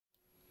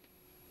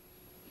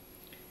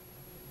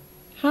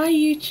Hi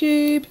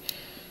YouTube.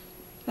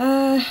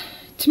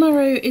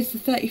 Tomorrow is the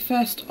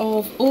 31st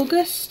of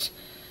August,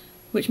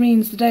 which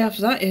means the day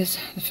after that is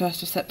the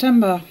 1st of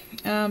September.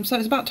 So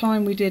it's about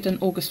time we did an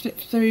August flip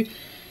through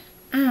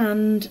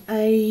and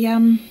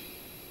a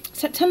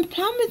September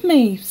plan with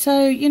me.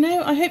 So, you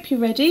know, I hope you're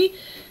ready.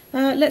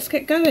 Let's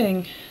get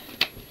going.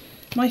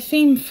 My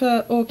theme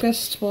for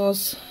August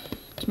was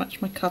to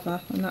match my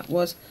cover, and that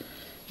was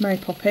Mary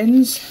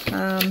Poppins.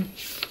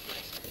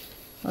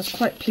 I was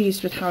quite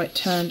pleased with how it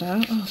turned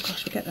out. Oh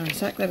gosh, we'll get there in a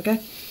sec. There we go.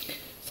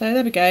 So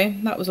there we go.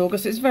 That was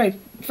August. It's very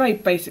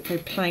basic, very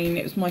plain.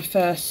 It was my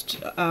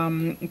first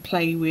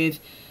play with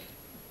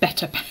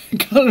better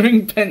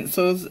colouring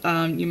pencils.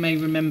 You may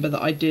remember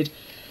that I did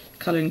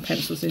colouring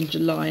pencils in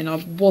July and I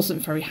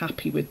wasn't very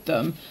happy with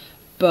them.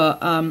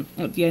 But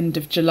at the end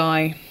of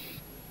July,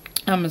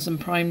 Amazon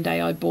Prime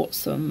Day, I bought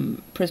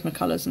some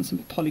Prismacolors and some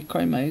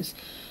Polychromos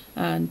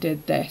and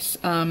did this.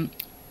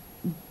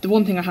 The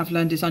one thing I have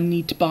learned is I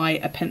need to buy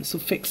a pencil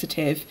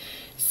fixative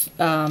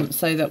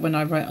so that when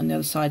I write on the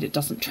other side it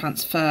doesn't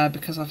transfer,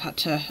 because I've had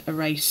to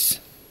erase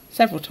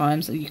several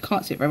times. You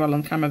can't see it very well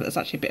on camera, but there's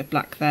actually a bit of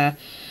black there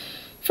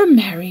from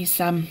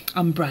Mary's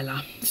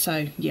umbrella.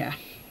 So yeah,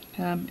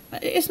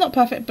 it's not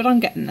perfect, but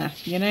I'm getting there,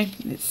 you know.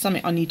 It's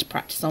something I need to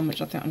practice on,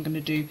 which I think I'm going to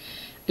do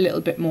a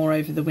little bit more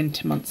over the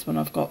winter months when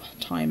I've got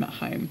time at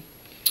home.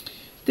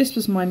 This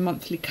was my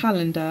monthly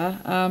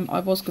calendar.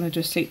 I was going to do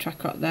a sleep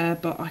tracker up there,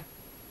 but I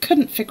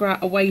couldn't figure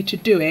out a way to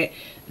do it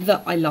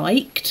that I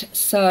liked,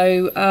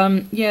 so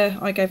yeah,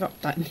 I gave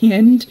up that in the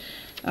end.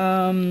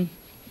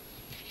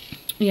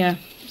 Yeah,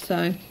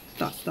 so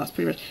that's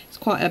pretty much. It's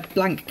quite a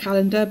blank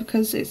calendar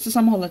because it's the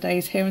summer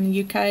holidays here in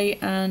the UK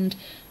and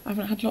I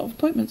haven't had a lot of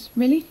appointments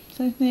really,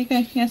 so there you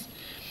go. Yes,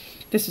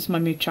 this is my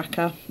mood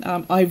tracker.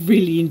 I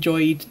really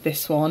enjoyed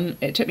this one.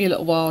 It took me a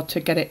little while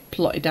to get it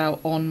plotted out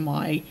on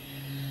my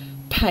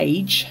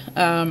page.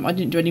 I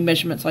didn't do any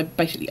measurements. I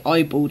basically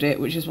eyeballed it,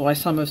 which is why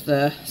some of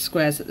the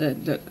squares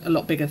look a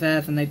lot bigger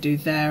there than they do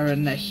there,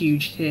 and they're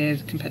huge here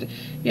compared to,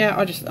 yeah,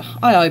 I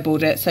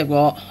eyeballed it, so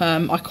what.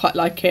 I quite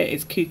like it.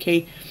 It's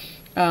kooky.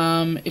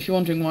 If you're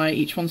wondering why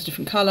each one's a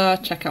different colour,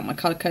 check out my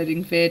colour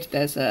coding vid.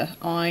 There's a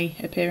eye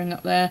appearing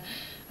up there.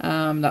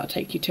 That'll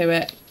take you to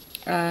it.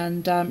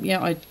 And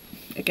yeah, I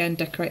again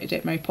decorated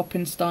it Mary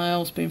Poppins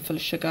style, spoonful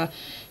of sugar.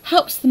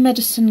 Helps the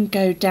medicine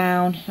go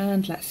down,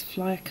 and let's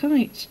fly a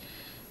kite.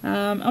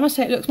 I must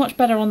say it looks much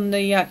better on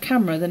the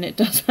camera than it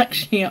does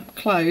actually up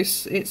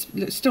close. It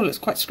still looks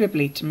quite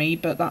scribbly to me,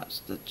 but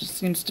that just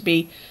seems to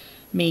be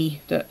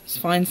me that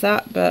finds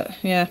that. But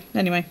yeah,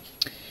 anyway,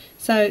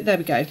 so there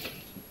we go.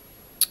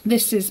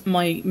 This is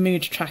my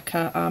mood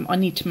tracker. I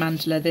need to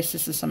mandala this.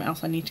 This is something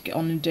else I need to get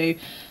on and do.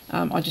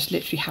 I just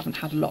literally haven't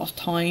had a lot of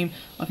time.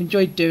 I've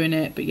enjoyed doing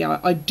it, but yeah,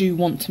 I do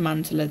want to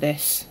mandala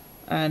this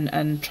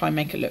and try and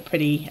make it look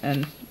pretty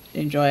and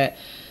enjoy it.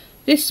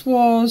 This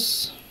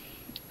was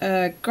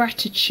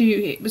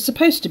gratitude. It was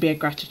supposed to be a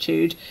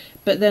gratitude,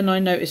 but then I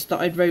noticed that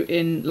I'd wrote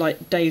in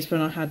like days when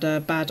I had a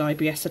bad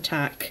IBS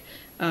attack.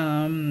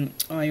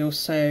 I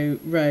also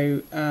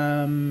wrote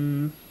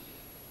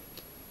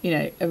you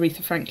know,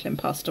 Aretha Franklin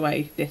passed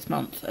away this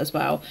month as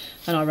well,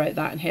 and I wrote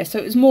that in here. So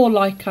it was more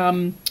like I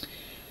don't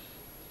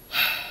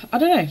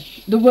know,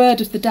 the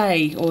word of the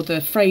day or the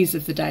phrase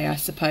of the day, I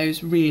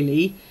suppose,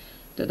 really,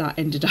 that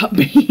ended up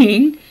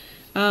being.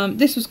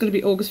 This was going to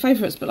be August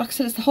favourites, but like I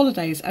said, it's the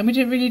holidays and we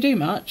didn't really do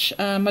much.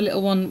 My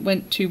little one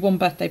went to one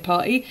birthday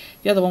party,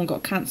 the other one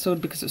got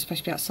cancelled because it was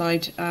supposed to be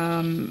outside,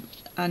 and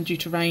due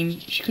to rain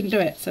she couldn't do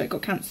it, so it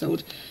got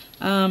cancelled.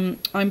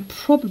 I'm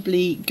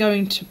probably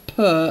going to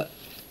put,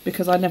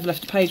 because I never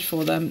left a page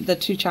for them, the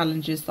two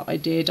challenges that I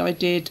did. I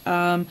did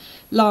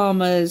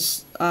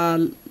llamas,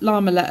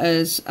 llama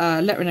letters,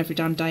 letter in every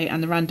damn day,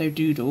 and the rando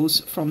doodles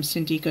from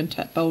Cindy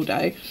Guntet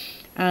Boldo,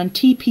 and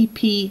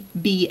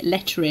TPPB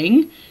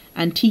lettering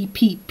and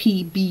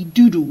TPPB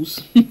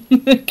doodles.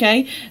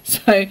 Okay,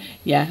 so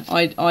yeah,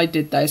 I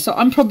did those. So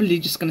I'm probably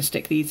just going to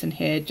stick these in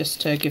here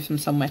just to give them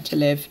somewhere to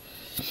live.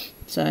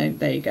 So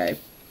there you go.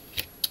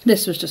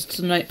 This was just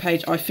a note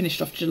page. I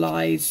finished off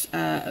July's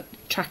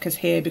trackers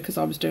here because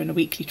I was doing a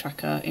weekly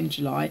tracker in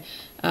July.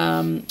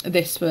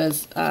 This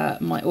was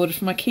my order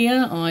from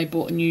IKEA. I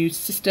bought a new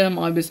system.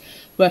 I was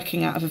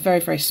working out of a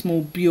very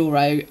small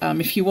bureau.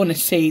 If you want to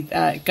see,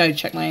 go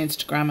check my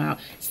Instagram out.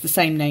 It's the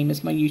same name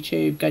as my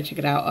YouTube. Go check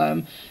it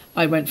out.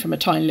 I went from a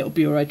tiny little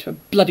bureau to a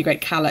bloody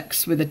great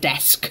calyx with a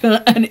desk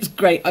and it's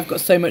great. I've got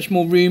so much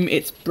more room.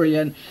 It's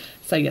brilliant.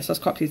 So yes, I was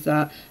quite pleased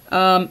with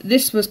that.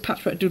 This was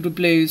Patchwork Doodle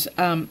Blues.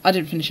 I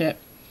didn't finish it.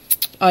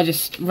 I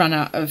just ran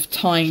out of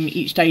time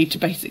each day to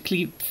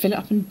basically fill it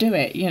up and do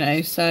it, you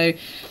know, so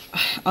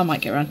I might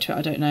get around to it,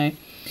 I don't know.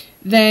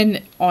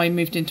 Then I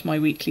moved into my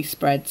weekly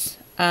spreads.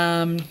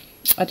 I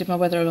did my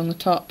weather along the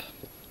top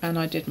and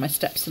I did my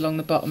steps along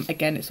the bottom.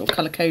 Again, it's all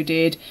colour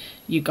coded.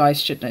 You guys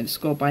should know the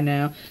score by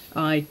now.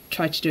 I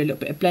tried to do a little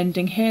bit of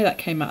blending here. That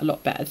came out a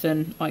lot better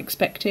than I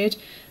expected.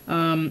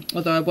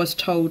 Although I was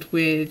told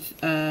with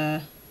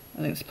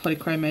I think it's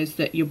polychromos,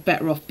 that you're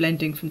better off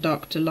blending from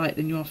dark to light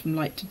than you are from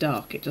light to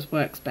dark. It just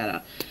works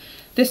better.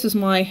 This was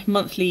my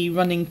monthly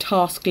running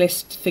task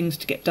list, things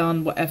to get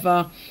done,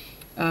 whatever.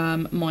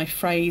 My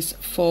phrase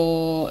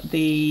for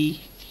the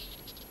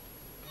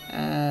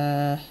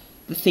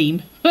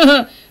theme.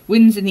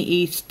 Winds in the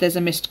east, there's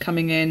a mist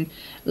coming in,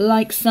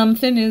 like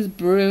something is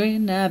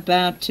brewing,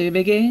 about to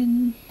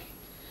begin.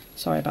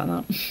 Sorry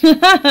about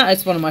that.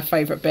 It's one of my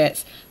favourite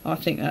bits. I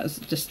think that's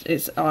just,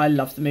 I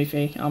love the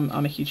movie.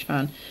 I'm a huge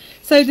fan.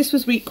 So this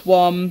was week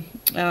 1.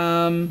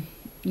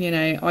 You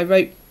know, I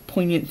wrote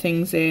poignant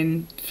things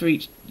in for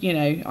each, you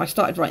know, I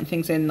started writing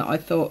things in that I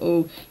thought,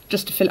 oh,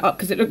 just to fill it up,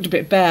 because it looked a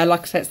bit bare.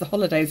 Like I said, it's the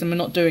holidays and we're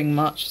not doing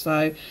much,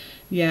 so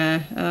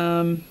yeah.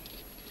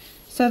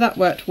 So that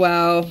worked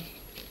well.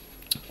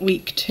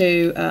 Week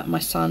 2,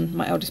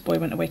 my eldest boy,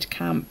 went away to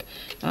camp.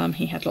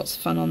 He had lots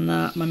of fun on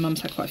that. My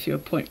mum's had quite a few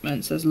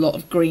appointments. There's a lot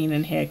of green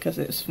in here because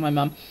it was for my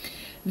mum.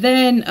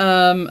 Then,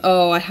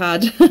 I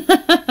had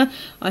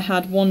I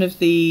had one of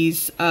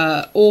these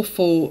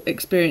awful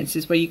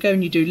experiences where you go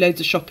and you do loads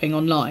of shopping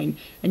online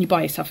and you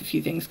buy yourself a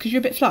few things because you're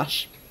a bit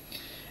flush,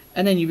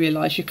 and then you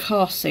realise your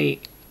car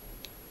seat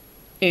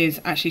is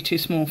actually too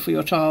small for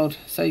your child,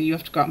 so you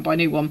have to go out and buy a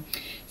new one.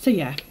 So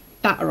yeah,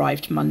 that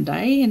arrived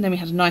Monday, and then we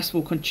had a nice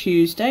walk on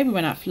Tuesday. We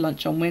went out for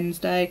lunch on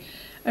Wednesday.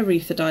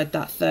 Aretha died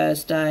that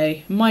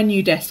Thursday. My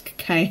new desk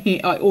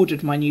came. I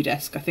ordered my new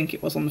desk, I think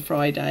it was on the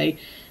Friday.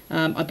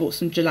 I bought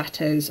some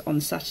gelatos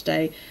on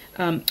Saturday.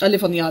 I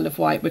live on the Isle of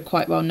Wight. We're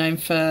quite well known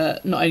for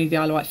not only the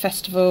Isle of Wight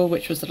Festival,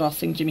 which was the last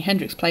thing Jimi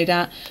Hendrix played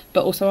at,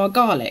 but also our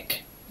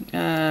garlic.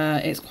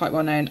 It's quite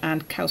well known,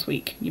 and Cows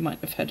Week, you might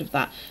have heard of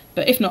that.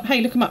 But if not, hey,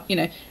 look them up, you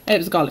know. It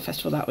was a garlic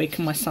festival that week,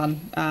 and my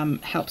son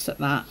helps at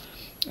that.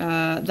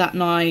 That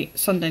night,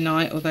 Sunday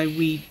night, although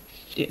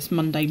it's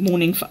Monday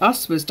morning for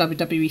us, was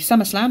WWE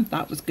SummerSlam.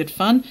 That was good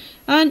fun.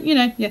 And, you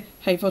know, yeah,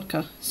 hey,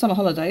 vodka, summer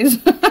holidays.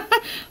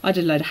 I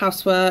did a load of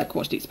housework,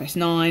 watched Deep Space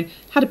Nine,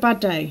 had a bad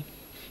day.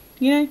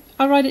 You know,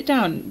 I write it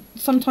down.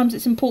 Sometimes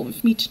it's important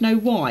for me to know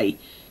why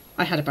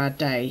I had a bad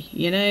day,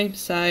 you know.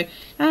 So,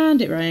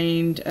 and it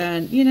rained,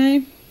 and, you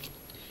know,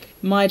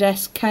 my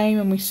desk came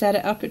and we set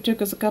it up. It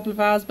took us a couple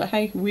of hours, but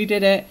hey, we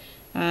did it.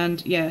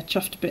 And yeah,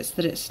 chuffed to bits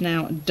that it's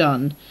now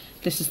done.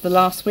 This is the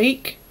last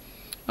week.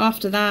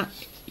 After that,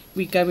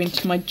 we go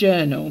into my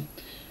journal.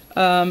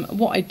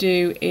 What I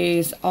do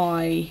is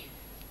I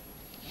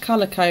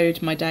colour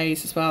code my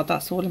days as well.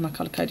 That's all in my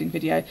colour coding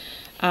video.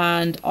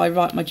 And I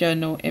write my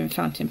journal in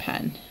fountain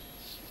pen.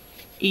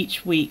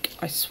 Each week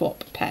I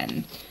swap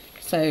pen.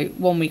 So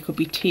one week will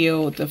be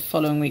teal, the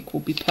following week will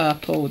be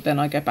purple, then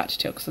I go back to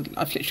teal because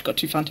I've literally got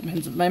 2 fountain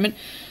pens at the moment.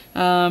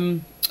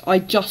 I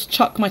just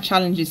chuck my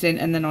challenges in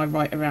and then I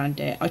write around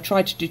it. I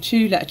try to do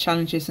 2 letter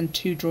challenges and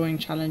 2 drawing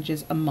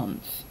challenges a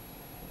month.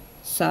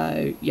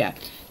 So yeah,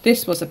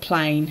 this was a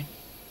plane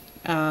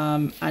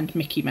and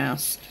Mickey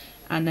Mouse,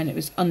 and then it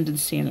was Under the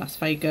Sea in Las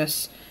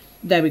Vegas.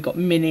 There we got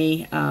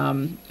Minnie,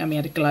 and we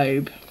had a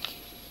globe.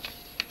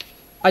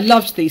 I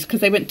loved these because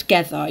they went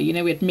together, you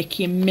know. We had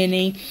Mickey and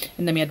Minnie,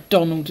 and then we had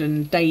Donald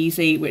and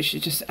Daisy, which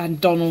is just, and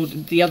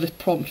Donald, the other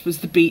prompt was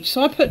the beach,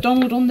 so I put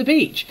Donald on the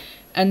beach.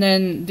 And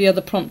then the other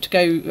prompt to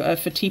go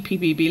for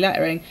TPBB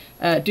lettering,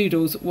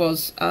 doodles,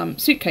 was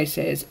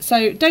suitcases.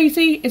 So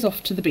Daisy is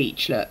off to the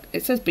beach, look,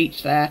 it says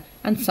beach there,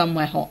 and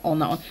somewhere hot on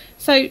that one.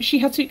 So she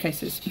had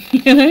suitcases,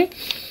 you know.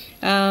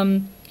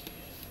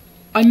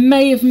 I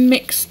may have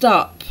mixed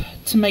up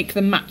to make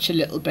them match a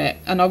little bit,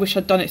 and I wish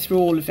I'd done it through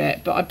all of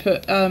it, but I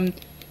put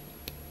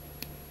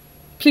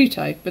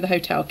Pluto with a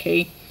hotel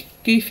key,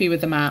 Goofy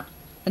with a map,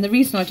 and the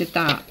reason I did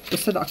that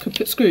was so that I could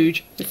put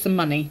Scrooge with some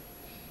money.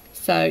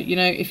 So, you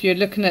know, if you're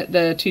looking at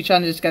the 2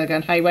 challenges together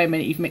going, hey, wait a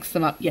minute, you've mixed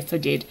them up. Yes, I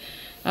did.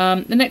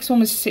 The next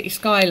one was City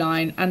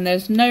Skyline, and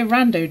there's no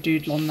rando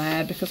doodle on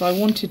there because I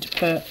wanted to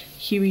put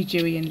Huey,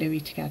 Dewey and Louie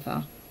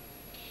together.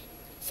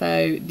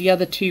 So the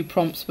other 2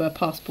 prompts were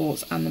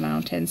passports and the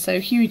mountains. So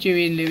Huey,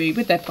 Dewey and Louie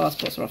with their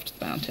passports are off to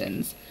the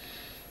mountains.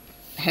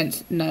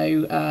 Hence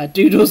no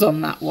doodles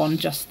on that one,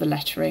 just the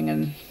lettering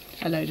and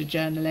a load of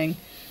journaling.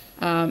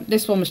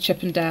 This one was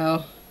Chip and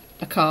Dale,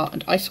 a car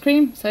and ice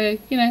cream. So,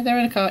 you know, they're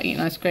in a car eating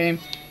ice cream.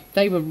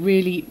 They were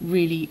really,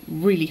 really,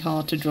 really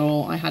hard to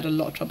draw. I had a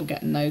lot of trouble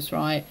getting those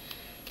right.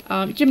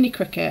 Jiminy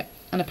Cricket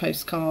and a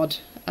postcard.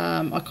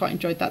 I quite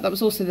enjoyed that. That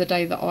was also the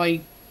day that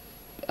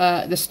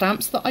the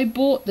stamps that I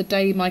bought, the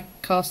day my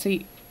car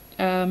seat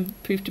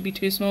proved to be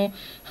too small.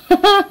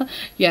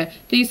 Yeah,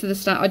 these are the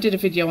stamps. I did a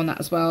video on that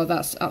as well.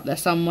 That's up there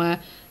somewhere.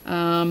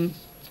 I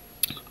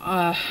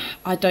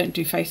don't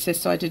do faces,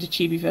 so I did a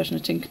chibi version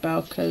of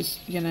Tinkerbell because,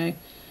 you know,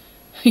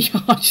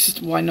 yeah,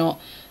 just why not.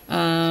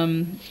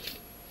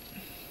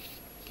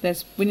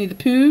 There's Winnie the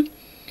Pooh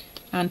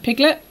and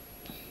Piglet,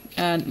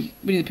 and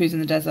Winnie the Pooh's in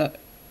the desert.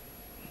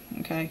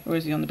 Okay, or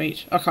is he on the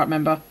beach? I can't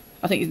remember.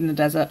 I think he's in the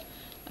desert.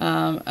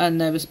 And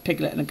there was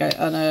Piglet and a goat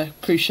and a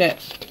cruise ship.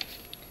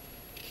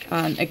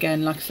 And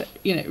again, like I said,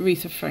 you know,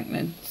 Aretha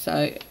Franklin.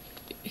 So,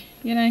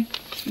 you know,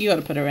 you got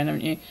to put her in,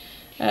 haven't you?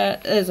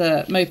 There's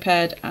a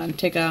moped and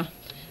Tigger.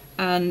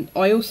 And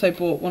I also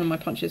bought, one of my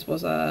punches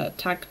was a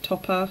tag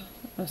topper,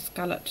 a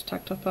scalloped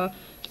tag topper.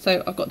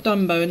 So I've got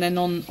Dumbo, and then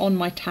on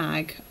my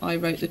tag I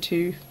wrote the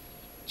 2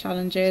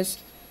 challenges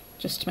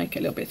just to make it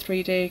a little bit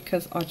 3D,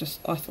 because I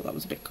thought that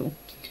was a bit cool.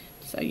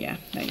 So yeah,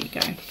 there you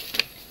go.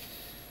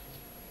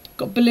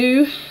 Got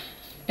Blue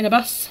in a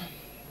bus.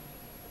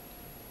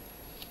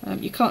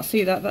 You can't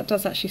see that. That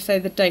does actually say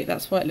the date.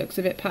 That's why it looks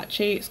a bit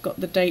patchy. It's got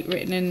the date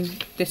written in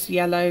this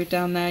yellow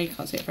down there. You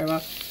can't see it very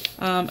well.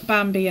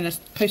 Bambi in a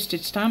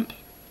postage stamp.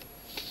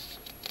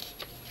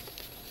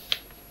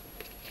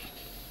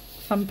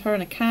 Thumper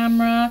and a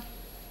camera.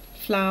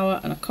 Flower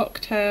and a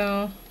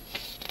cocktail.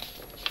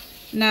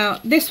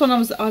 Now this one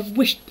I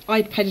wished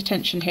I'd paid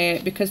attention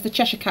here, because the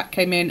Cheshire Cat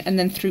came in and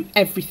then threw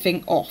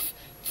everything off.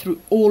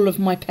 Threw all of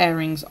my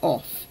pairings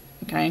off.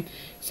 Okay,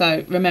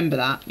 so remember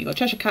that. You've got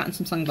Cheshire Cat and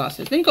some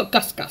sunglasses. Then you've got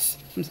Gus Gus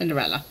from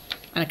Cinderella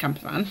and a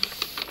camper van.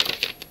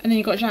 And then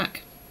you've got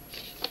Jack.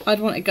 I'd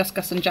wanted Gus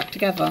Gus and Jack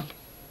together.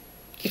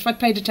 If I'd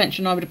paid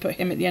attention, I would have put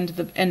him at the end of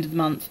the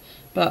month.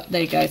 But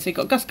there you go. So you've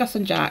got Gus Gus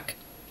and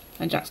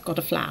Jack's got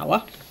a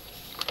flower.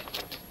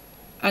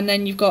 And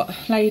then you've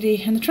got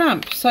Lady and the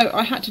Tramp. So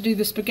I had to do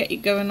the spaghetti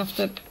going off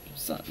the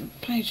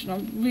page, and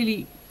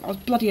I was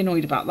bloody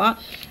annoyed about that.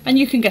 And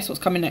you can guess what's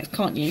coming next,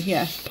 can't you?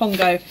 Yeah,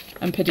 Pongo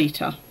and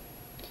Perdita.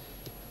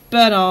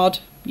 Bernard,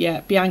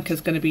 yeah,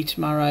 Bianca's going to be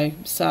tomorrow.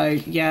 So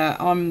yeah,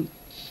 I'm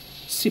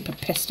super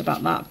pissed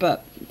about that.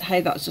 But hey,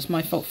 that's just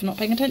my fault for not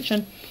paying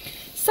attention.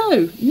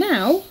 So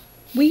now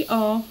we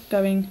are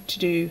going to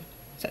do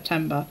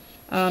September.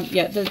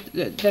 Yeah,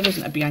 there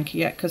isn't a Bianca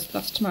yet, because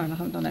that's tomorrow and I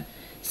haven't done it.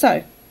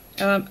 So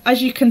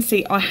as you can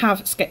see, I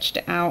have sketched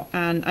it out,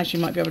 and as you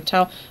might be able to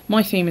tell,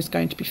 my theme is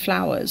going to be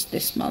flowers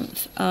this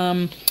month.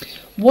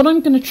 What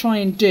I'm going to try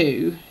and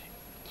do,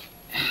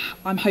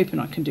 I'm hoping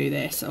I can do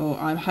this, or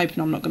I'm hoping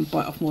I'm not going to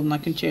bite off more than I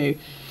can chew.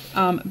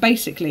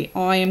 Basically,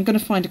 I am going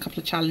to find a couple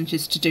of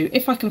challenges to do,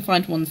 if I can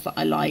find ones that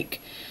I like.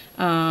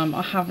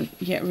 I haven't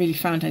yet really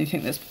found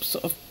anything that's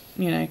sort of,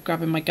 you know,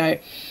 grabbing my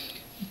goat.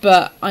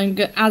 But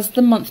as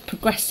the month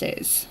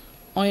progresses,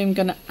 I am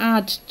going to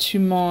add to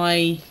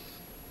my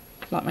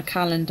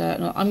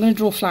calendar. I'm going to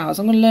draw flowers.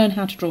 I'm going to learn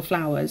how to draw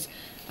flowers.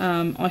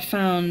 I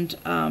found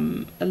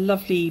a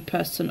lovely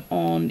person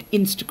on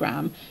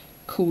Instagram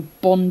called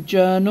Bond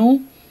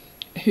Journal,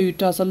 who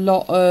does a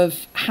lot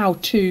of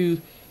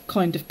how-to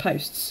kind of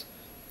posts.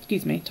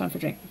 Excuse me, time for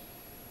a drink.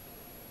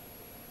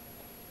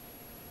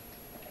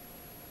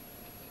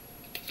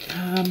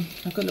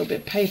 I've got a little bit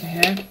of paper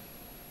here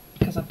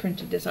because I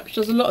printed this up. She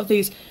does a lot of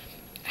these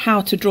how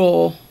to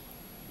draw,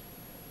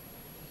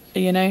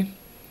 you know.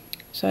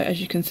 So as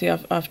you can see,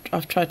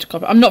 I've tried to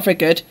copy. I'm not very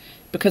good,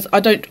 because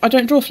I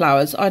don't draw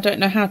flowers. I don't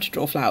know how to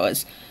draw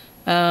flowers.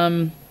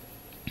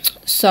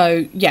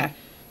 So yeah,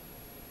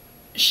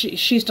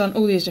 she's done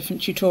all these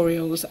different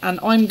tutorials, and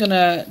I'm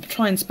gonna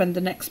try and spend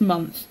the next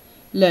month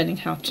learning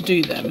how to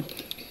do them.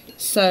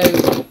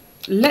 So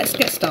let's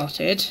get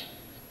started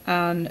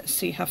and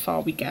see how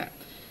far we get.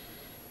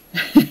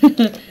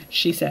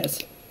 She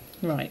says.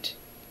 Right.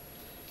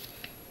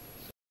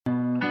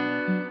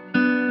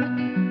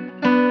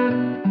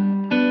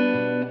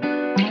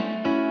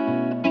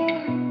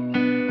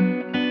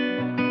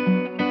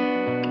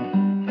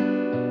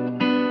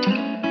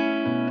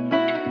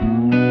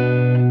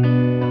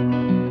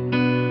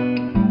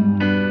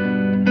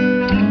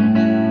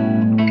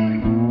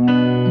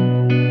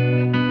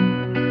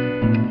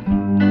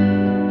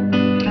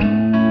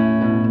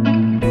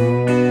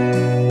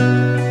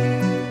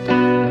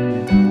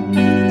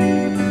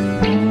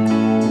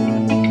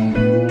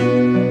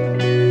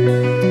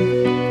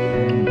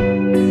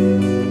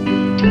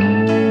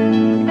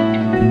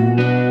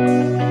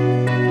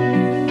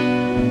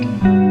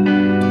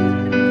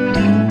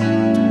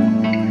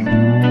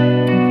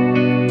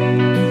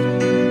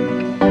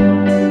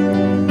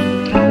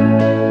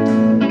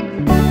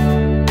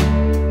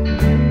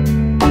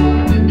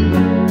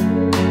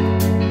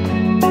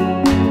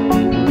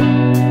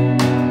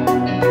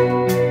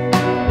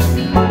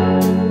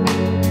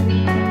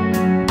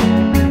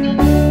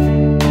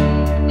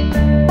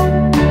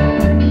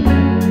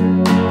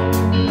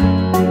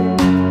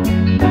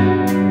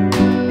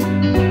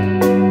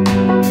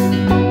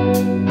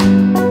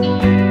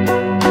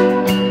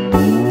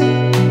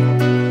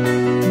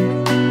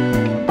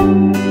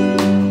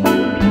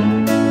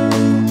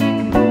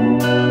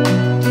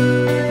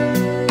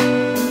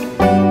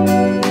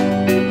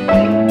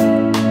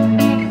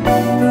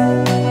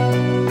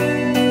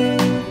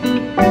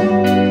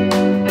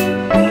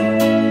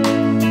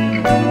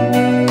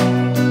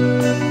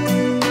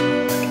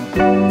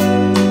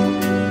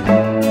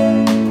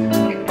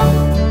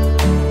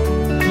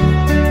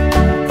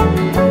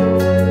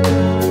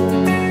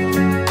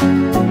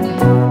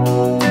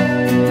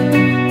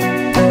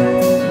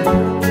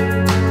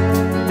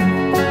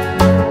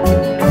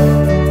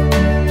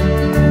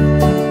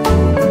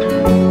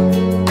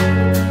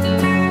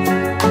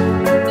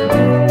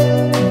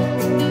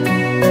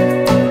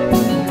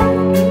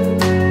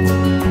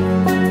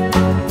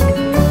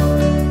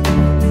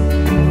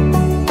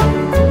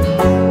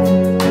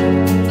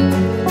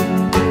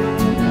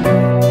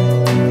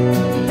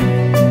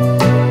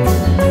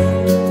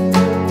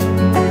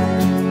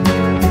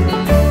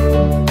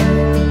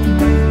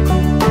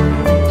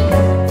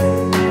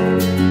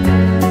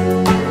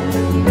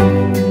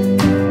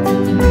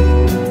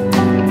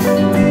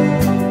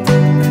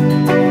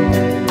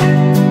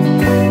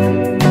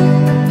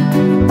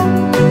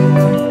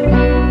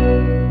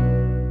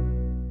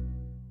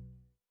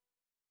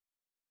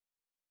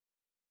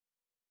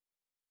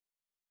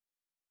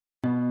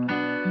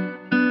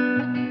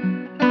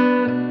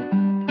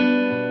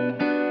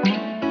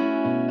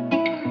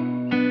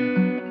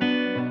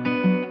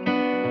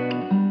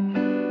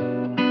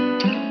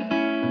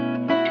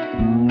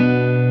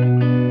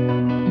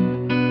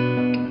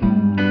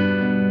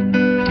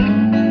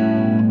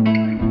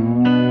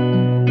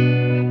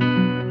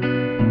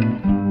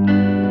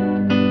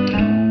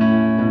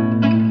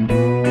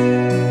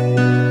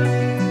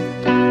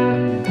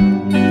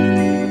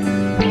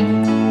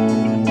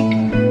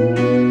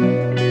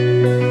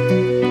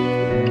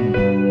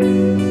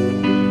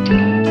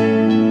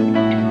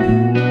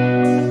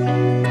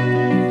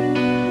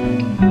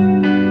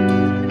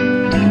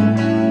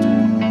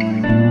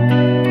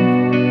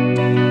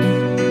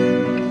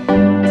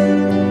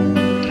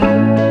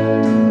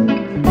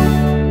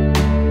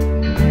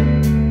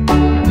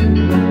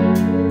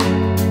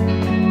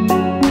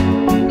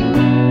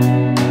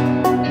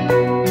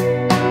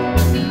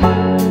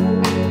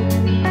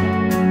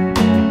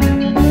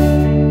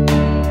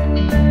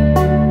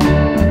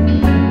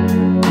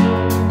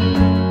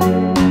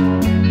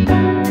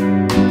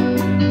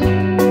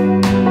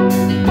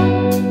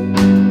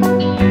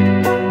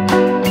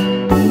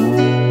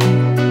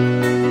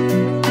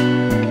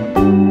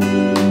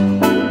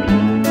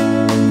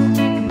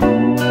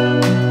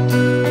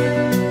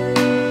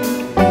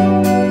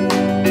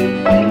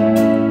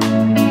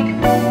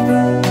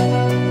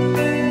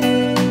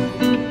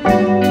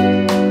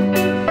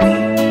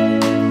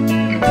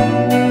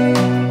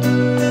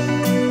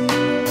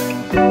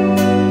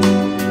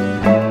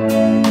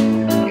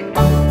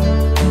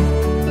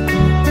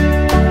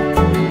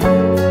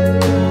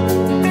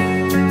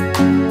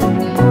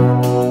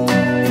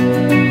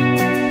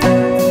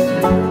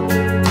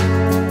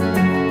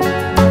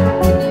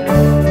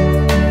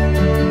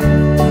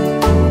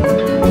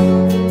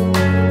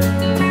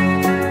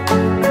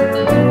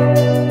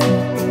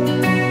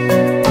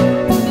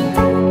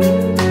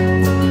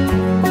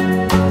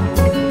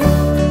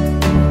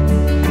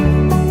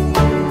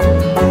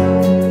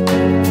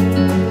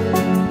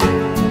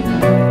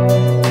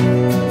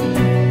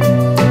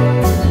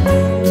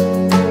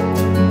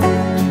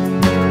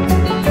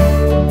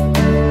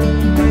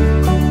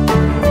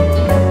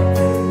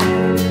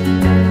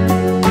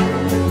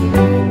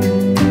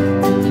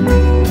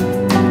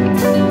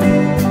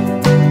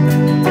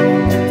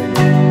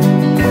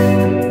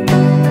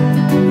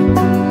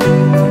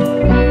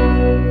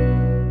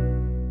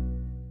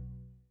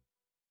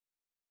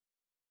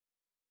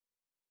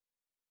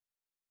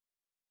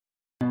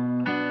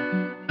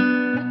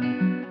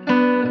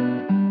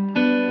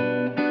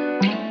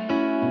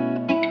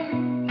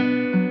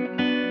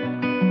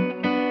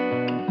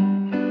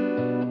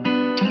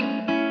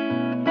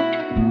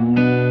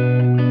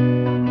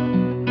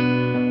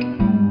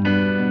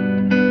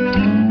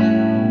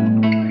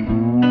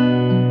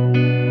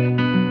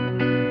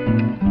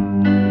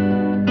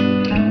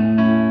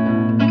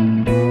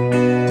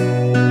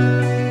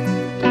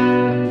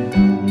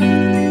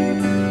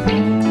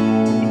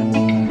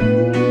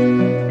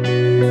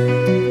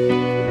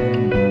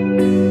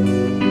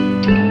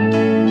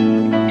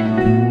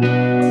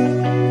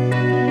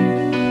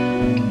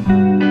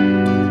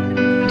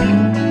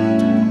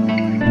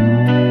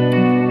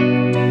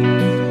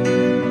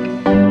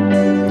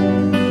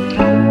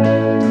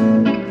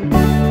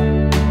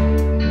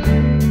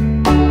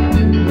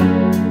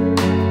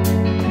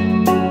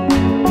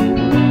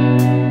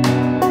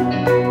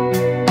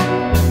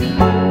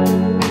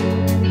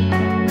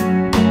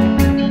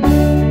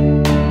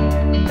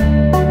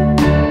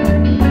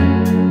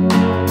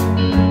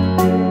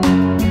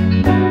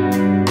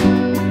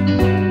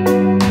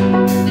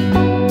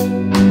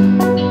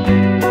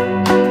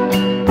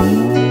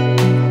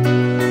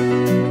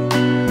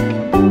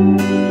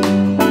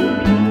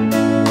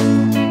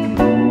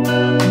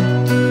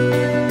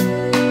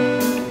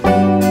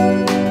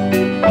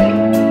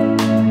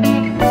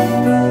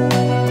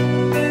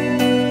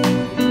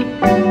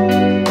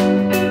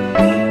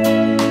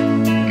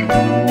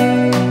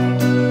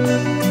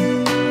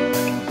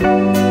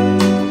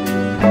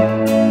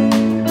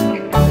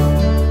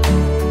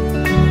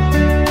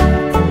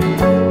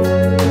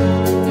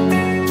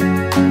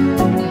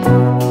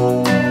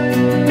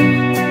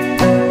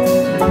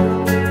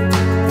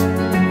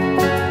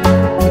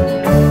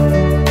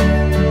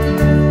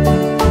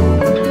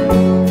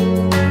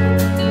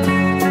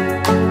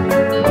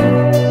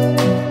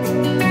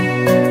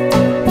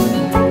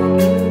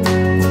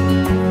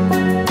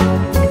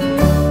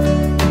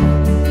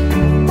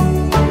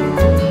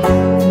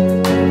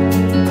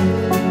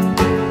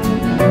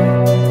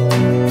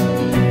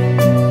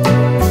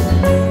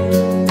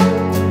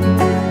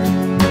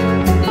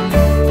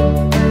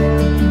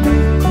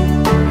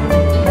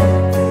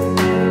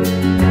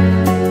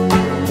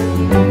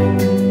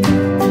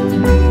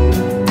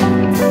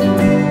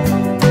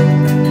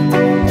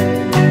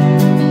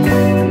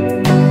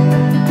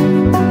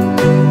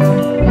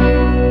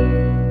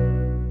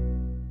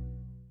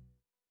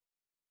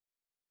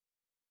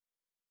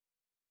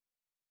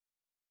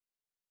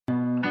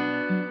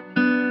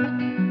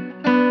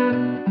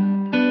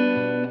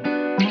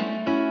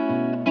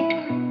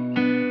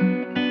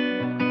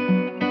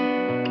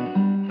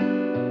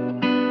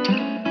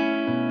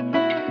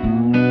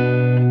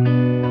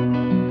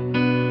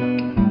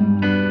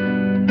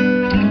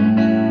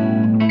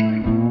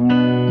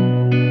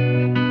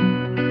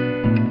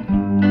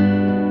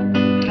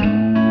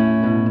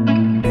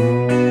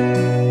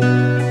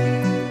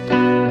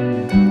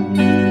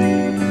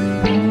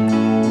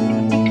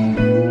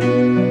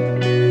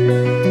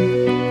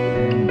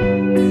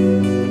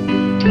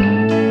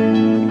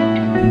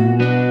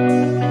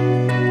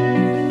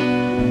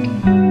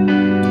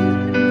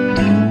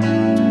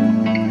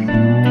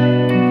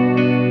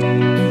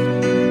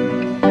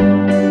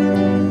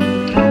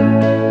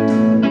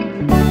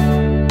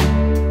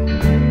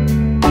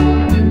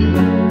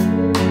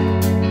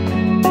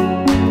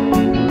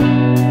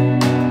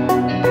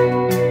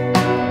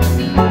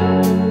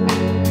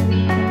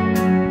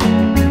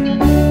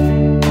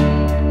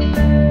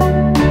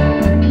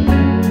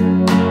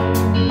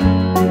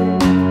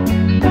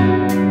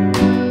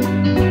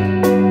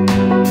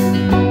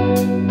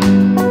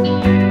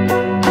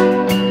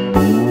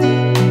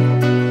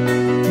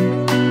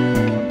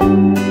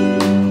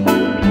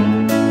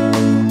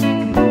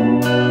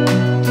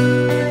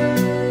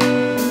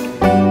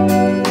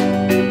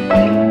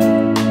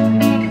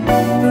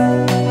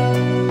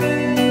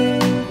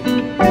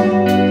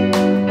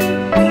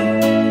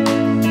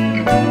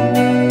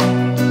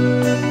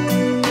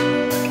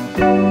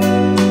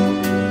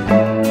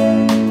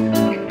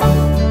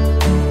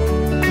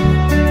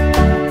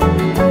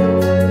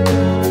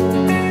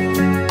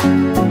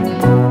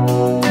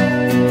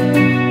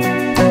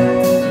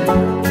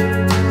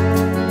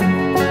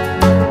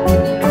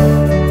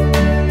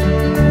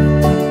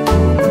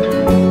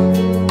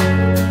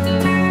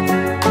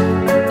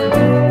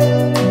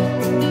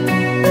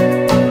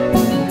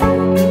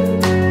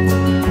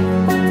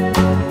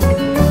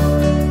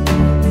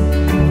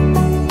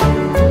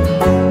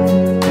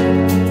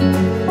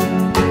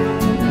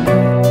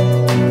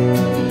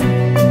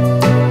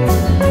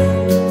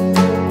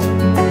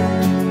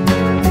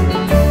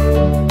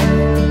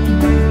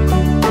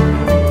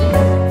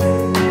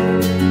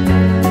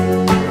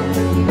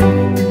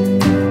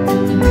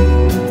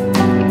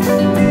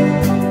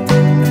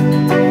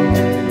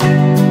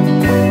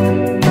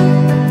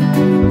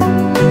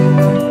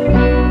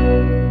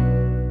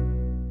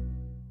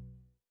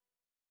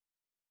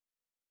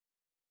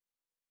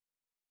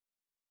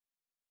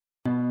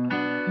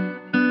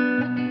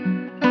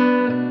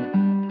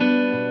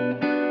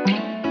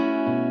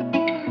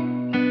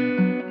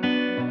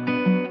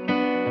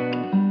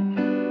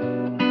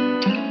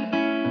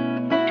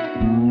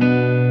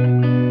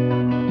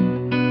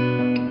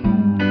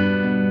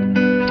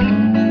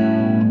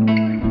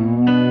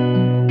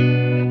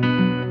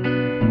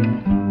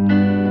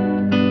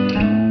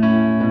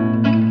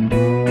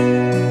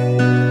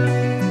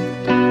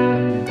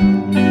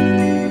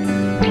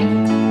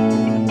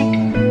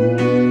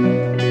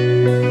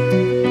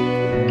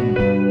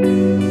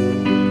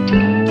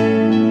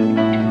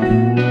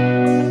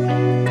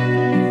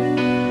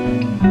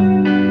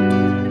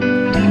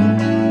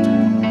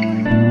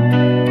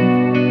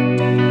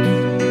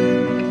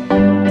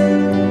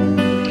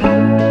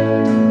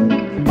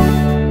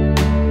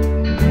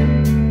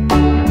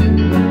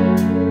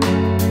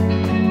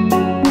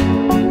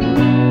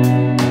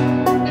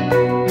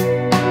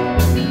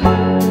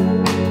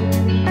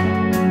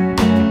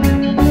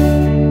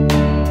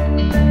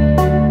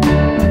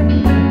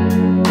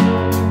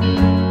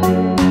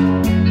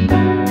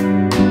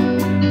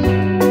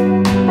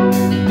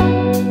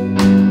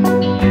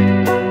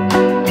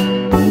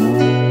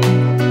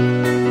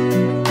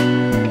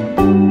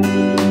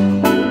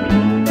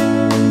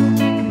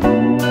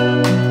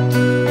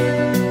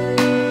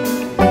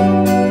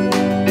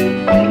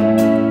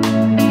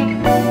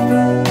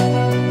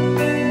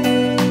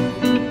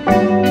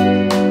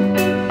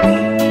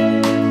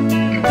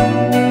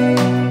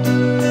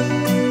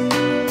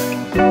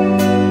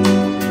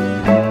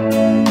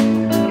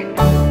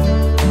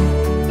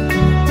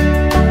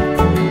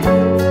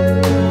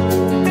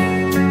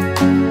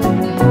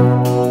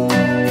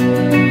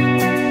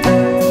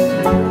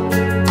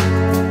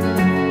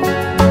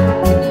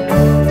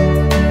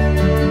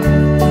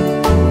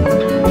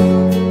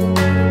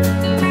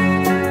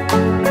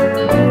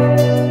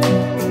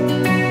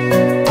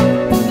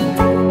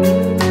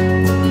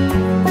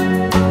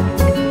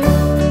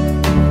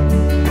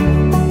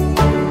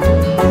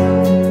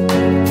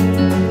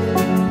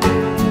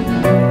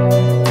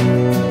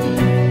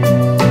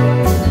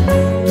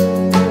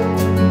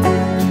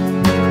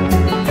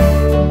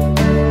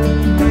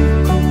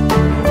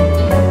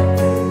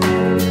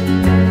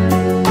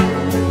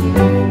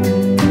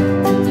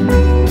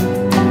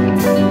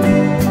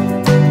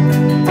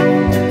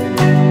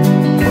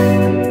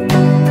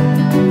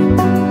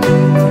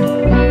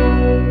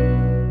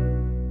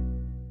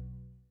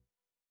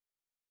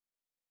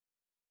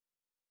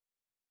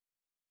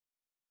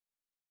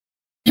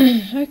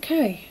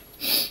 Okay,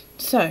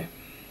 so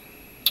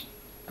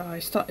I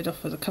started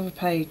off with a cover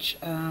page.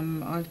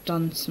 I've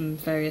done some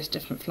various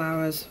different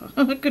flowers.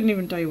 I couldn't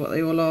even tell you what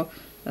they all are.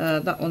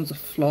 That one's a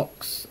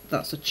phlox,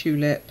 that's a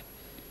tulip,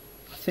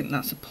 I think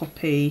that's a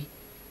poppy,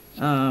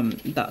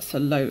 that's a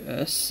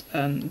lotus,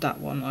 and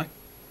that one I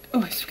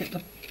forget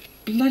the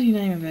bloody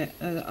name of it.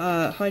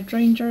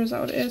 Hydrangea, is that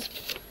what it is?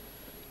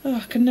 Oh,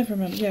 I can never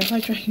remember. Yeah,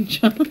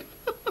 hydrangea.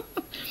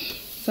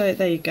 So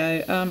there you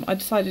go. I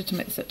decided to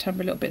make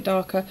September a little bit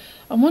darker.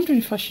 I'm wondering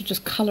if I should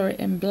just colour it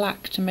in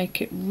black to make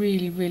it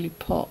really, really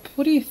pop.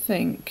 What do you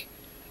think?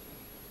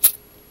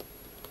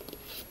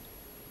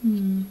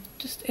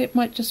 It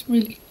might just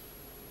really,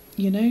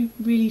 you know,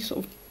 really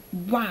sort of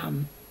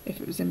wham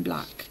if it was in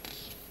black.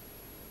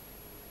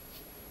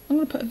 I'm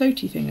going to put a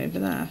votey thing over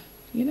there.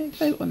 You know,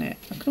 vote on it.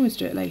 I can always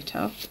do it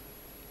later.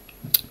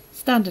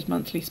 Standard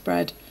monthly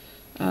spread.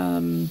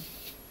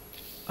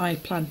 I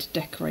plan to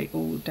decorate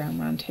all down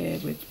around here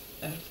with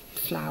a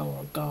flower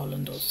or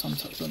garland or some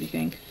such bloody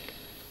thing.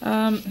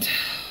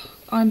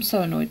 I'm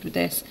so annoyed with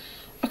this.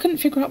 I couldn't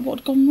figure out what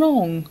had gone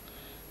wrong.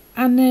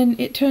 And then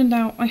it turned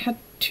out I had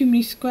too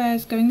many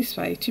squares going this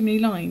way, too many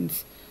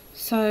lines.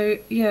 So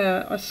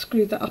yeah, I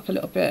screwed that up a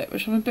little bit,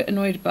 which I'm a bit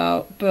annoyed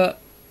about. But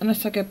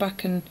unless I go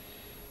back and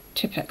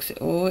Tipp-Ex it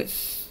all,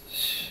 it's,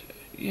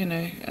 you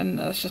know, and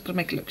that's just going to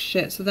make it look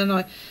shit. So then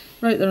I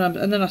wrote the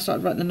numbers, and then I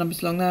started writing the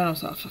numbers along there, and I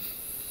was like, oh, for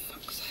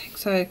fuck's sake.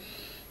 So,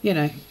 you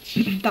know,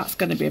 that's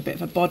going to be a bit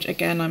of a bodge.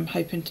 Again, I'm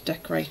hoping to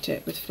decorate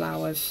it with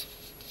flowers.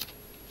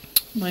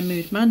 My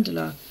mood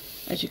mandala,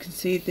 as you can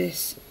see,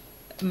 this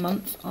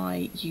month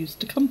I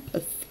used a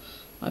compass.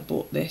 I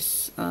bought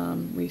this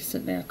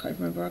recently. I can't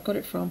remember where I got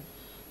it from,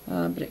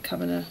 but it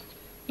came in a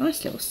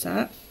nice little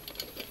set,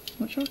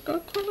 which I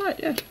quite like.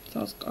 Yeah, so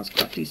I was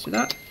quite pleased with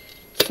that.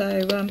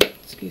 So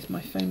excuse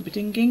my phone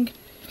bedinging.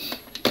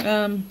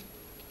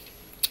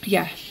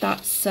 Yeah,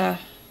 that's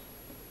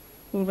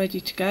all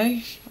ready to go.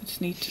 I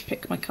just need to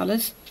pick my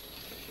colours.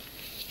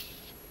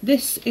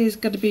 This is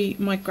going to be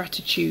my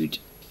gratitude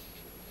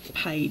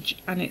page,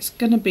 and it's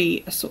going to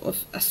be a sort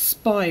of a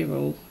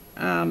spiral,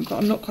 but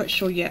I'm not quite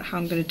sure yet how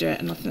I'm going to do it,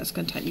 and I think that's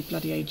going to take me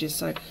bloody ages,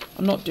 so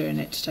I'm not doing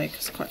it today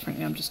because quite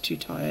frankly I'm just too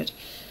tired.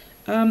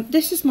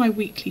 This is my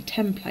weekly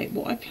template.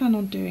 What I plan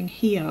on doing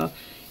here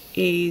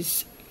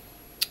is,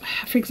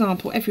 for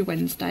example, every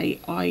Wednesday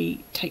I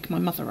take my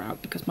mother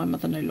out because my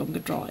mother no longer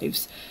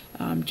drives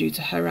due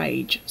to her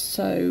age.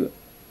 So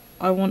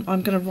I'm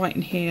going to write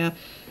in here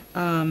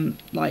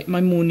like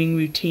my morning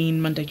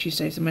routine. Monday,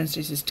 Tuesdays and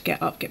Wednesdays is to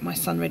get up, get my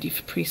son ready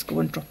for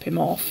preschool and drop him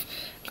off.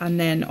 And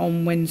then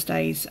on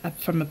Wednesdays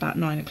from about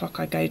 9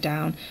 o'clock I go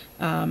down,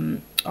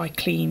 I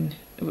clean.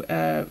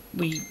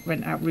 We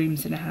rent out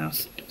rooms in a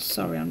house.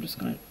 Sorry, I'm just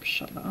going to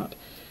shut that up.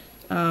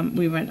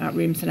 We rent out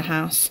rooms in a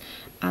house,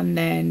 and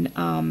then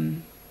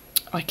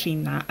I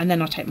clean that, and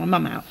then I take my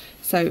mum out.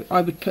 So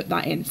I would put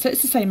that in. So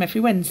it's the same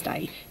every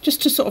Wednesday,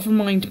 just to sort of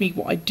remind me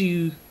what I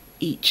do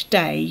each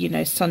day. You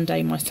know,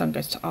 Sunday my son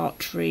goes to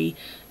archery.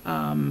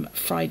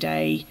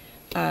 Friday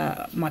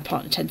my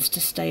partner tends to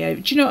stay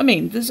over. Do you know what I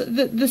mean?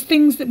 There's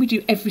things that we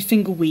do every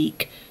single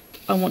week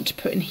I want to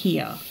put in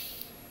here.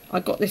 I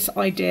got this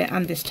idea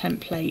and this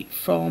template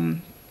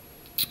from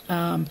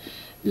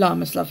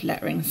Llamas Love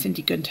Lettering,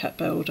 Cindy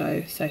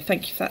Guntert-Boldo. So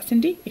thank you for that,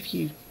 Cindy, if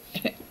you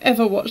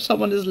ever watch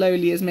someone as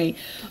lowly as me.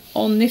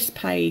 On this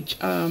page,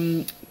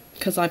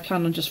 because I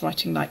plan on just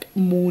writing like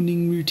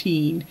morning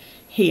routine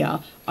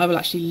here, I will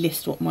actually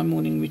list what my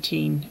morning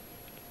routine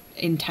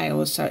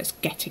entails. So it's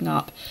getting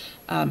up,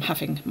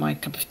 having my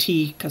cup of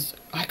tea, because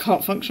I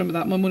can't function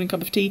without my morning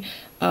cup of tea,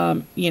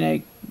 you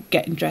know,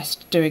 getting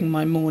dressed, doing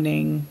my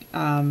morning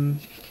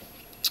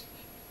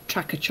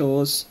tracker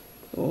chores,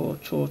 or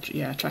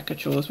tracker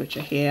chores, which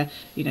are here,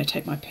 you know,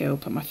 take my pill,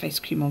 put my face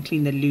cream on,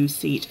 clean the loo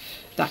seat,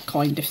 that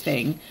kind of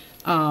thing,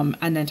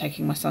 and then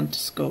taking my son to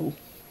school.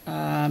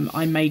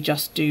 I may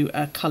just do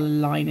a colour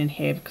line in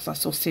here because I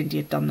saw Cindy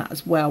had done that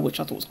as well, which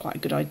I thought was quite a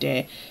good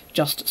idea,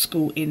 just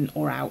school in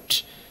or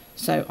out.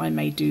 So I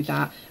may do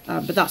that,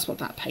 but that's what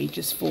that page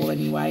is for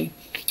anyway.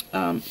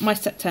 My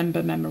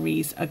September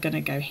memories are going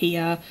to go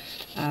here.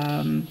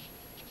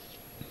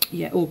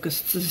 Yeah,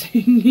 August,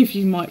 if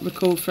you might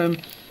recall from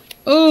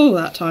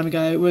that time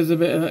ago, it was a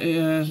bit of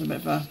a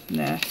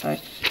so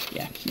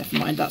yeah, never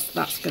mind,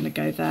 that's going to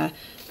go there.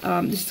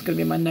 This is going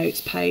to be my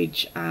notes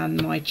page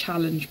and my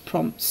challenge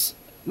prompts,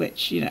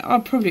 which, you know,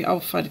 I'll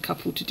find a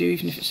couple to do,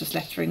 even if it's just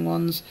lettering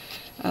ones,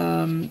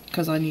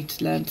 because I need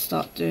to learn to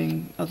start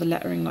doing other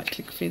lettering like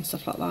calligraphy and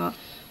stuff like that.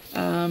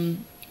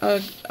 I'm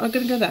going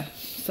to go there.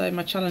 So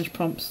my challenge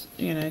prompts,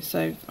 you know,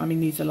 so I mean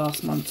these are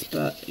last month's,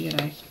 but you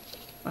know,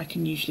 I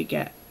can usually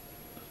get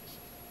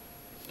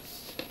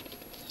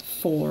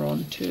 4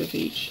 on 2 of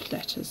each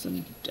letters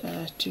and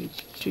two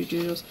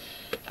doodles,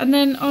 and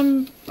then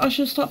I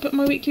shall start putting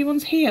my weekly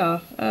ones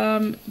here.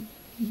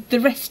 The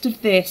rest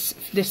of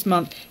this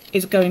month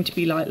is going to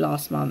be like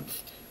last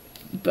month,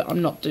 but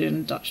I'm not doing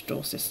a Dutch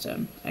door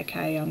system.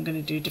 Okay, I'm going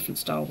to do a different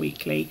style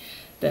weekly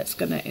that's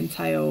going to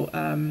entail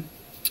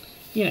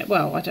you know,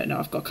 well, I don't know,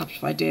 I've got a couple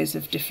of ideas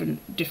of different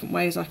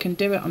ways I can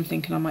do it. I'm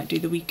thinking I might do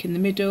the week in the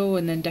middle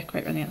and then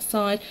decorate around the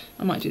outside.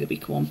 I might do the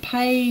week on one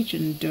page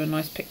and do a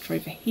nice picture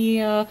over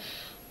here.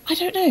 I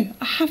don't know,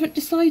 I haven't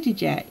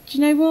decided yet. Do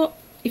you know what?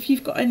 If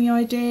you've got any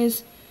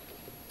ideas,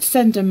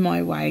 send them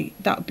my way.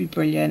 That would be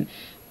brilliant.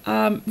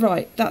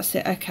 Right, that's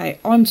it. Okay,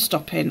 I'm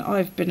stopping.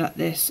 I've been at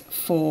this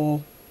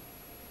for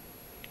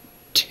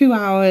 2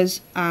 hours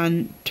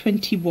and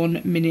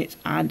 21 minutes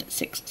and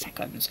 6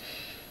 seconds.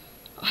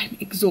 I'm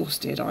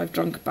exhausted. I've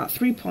drunk about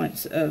 3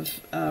 pints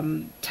of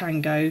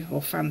Tango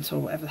or Fanta or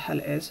whatever the hell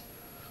it is.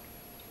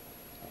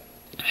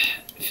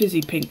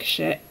 Fizzy pink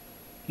shit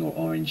or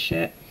orange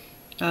shit.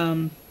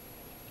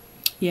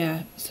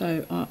 Yeah,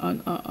 so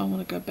I want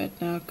to go to bed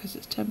now because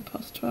it's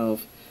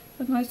 12:10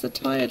 and I'm a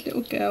tired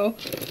little girl.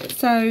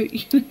 So,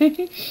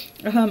 you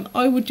know,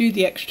 I will do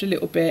the extra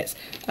little bits.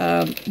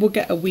 We'll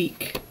get a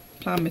week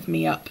plan with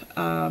me up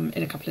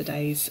in a couple of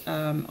days.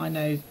 I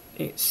know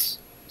it's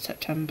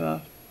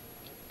September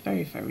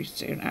very, very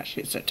soon.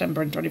 Actually, it's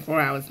September in 24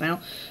 hours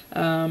now.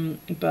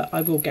 But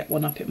I will get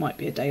one up. It might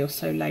be a day or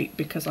so late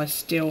because I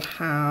still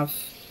have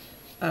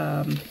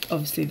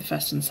obviously the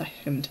 1st and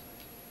 2nd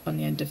on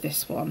the end of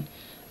this one.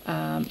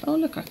 Oh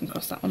look, I can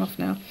cross that one off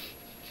now.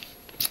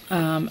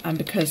 And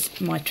because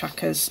my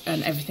trackers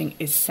and everything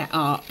is set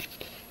up,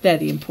 they're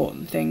the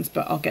important things,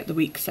 but I'll get the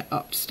week set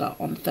up to start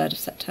on the 3rd of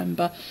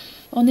September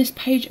on this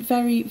page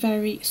very,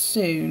 very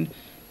soon.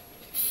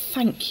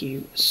 Thank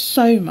you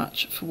so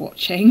much for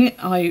watching.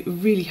 I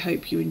really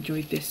hope you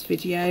enjoyed this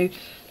video.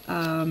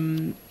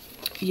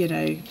 You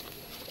know,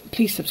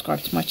 please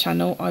subscribe to my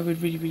channel. I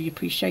would really, really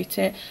appreciate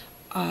it.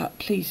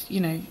 Please, you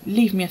know,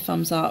 leave me a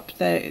thumbs up.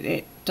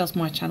 It does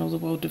my channel the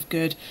world of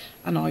good,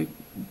 and I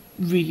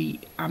really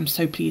am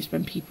so pleased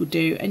when people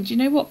do. And you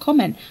know what?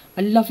 Comment.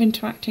 I love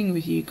interacting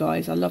with you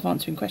guys. I love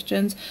answering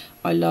questions.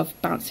 I love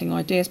bouncing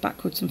ideas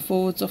backwards and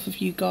forwards off of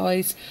you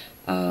guys.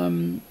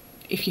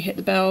 If you hit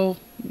the bell,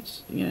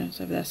 you know, it's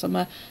over there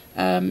somewhere,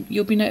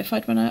 you'll be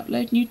notified when I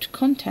upload new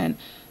content.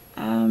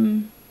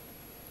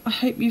 I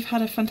hope you've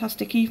had a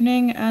fantastic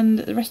evening, and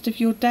the rest of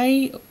your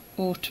day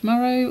or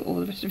tomorrow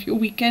or the rest of your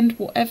weekend,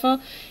 whatever,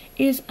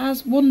 is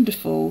as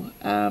wonderful.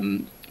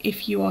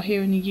 If you are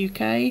here in the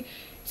UK,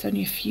 it's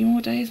only a few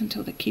more days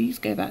until the kiddies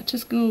go back to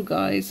school,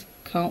 guys.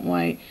 Can't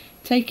wait.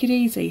 Take it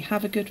easy.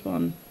 Have a good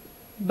one.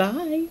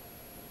 Bye.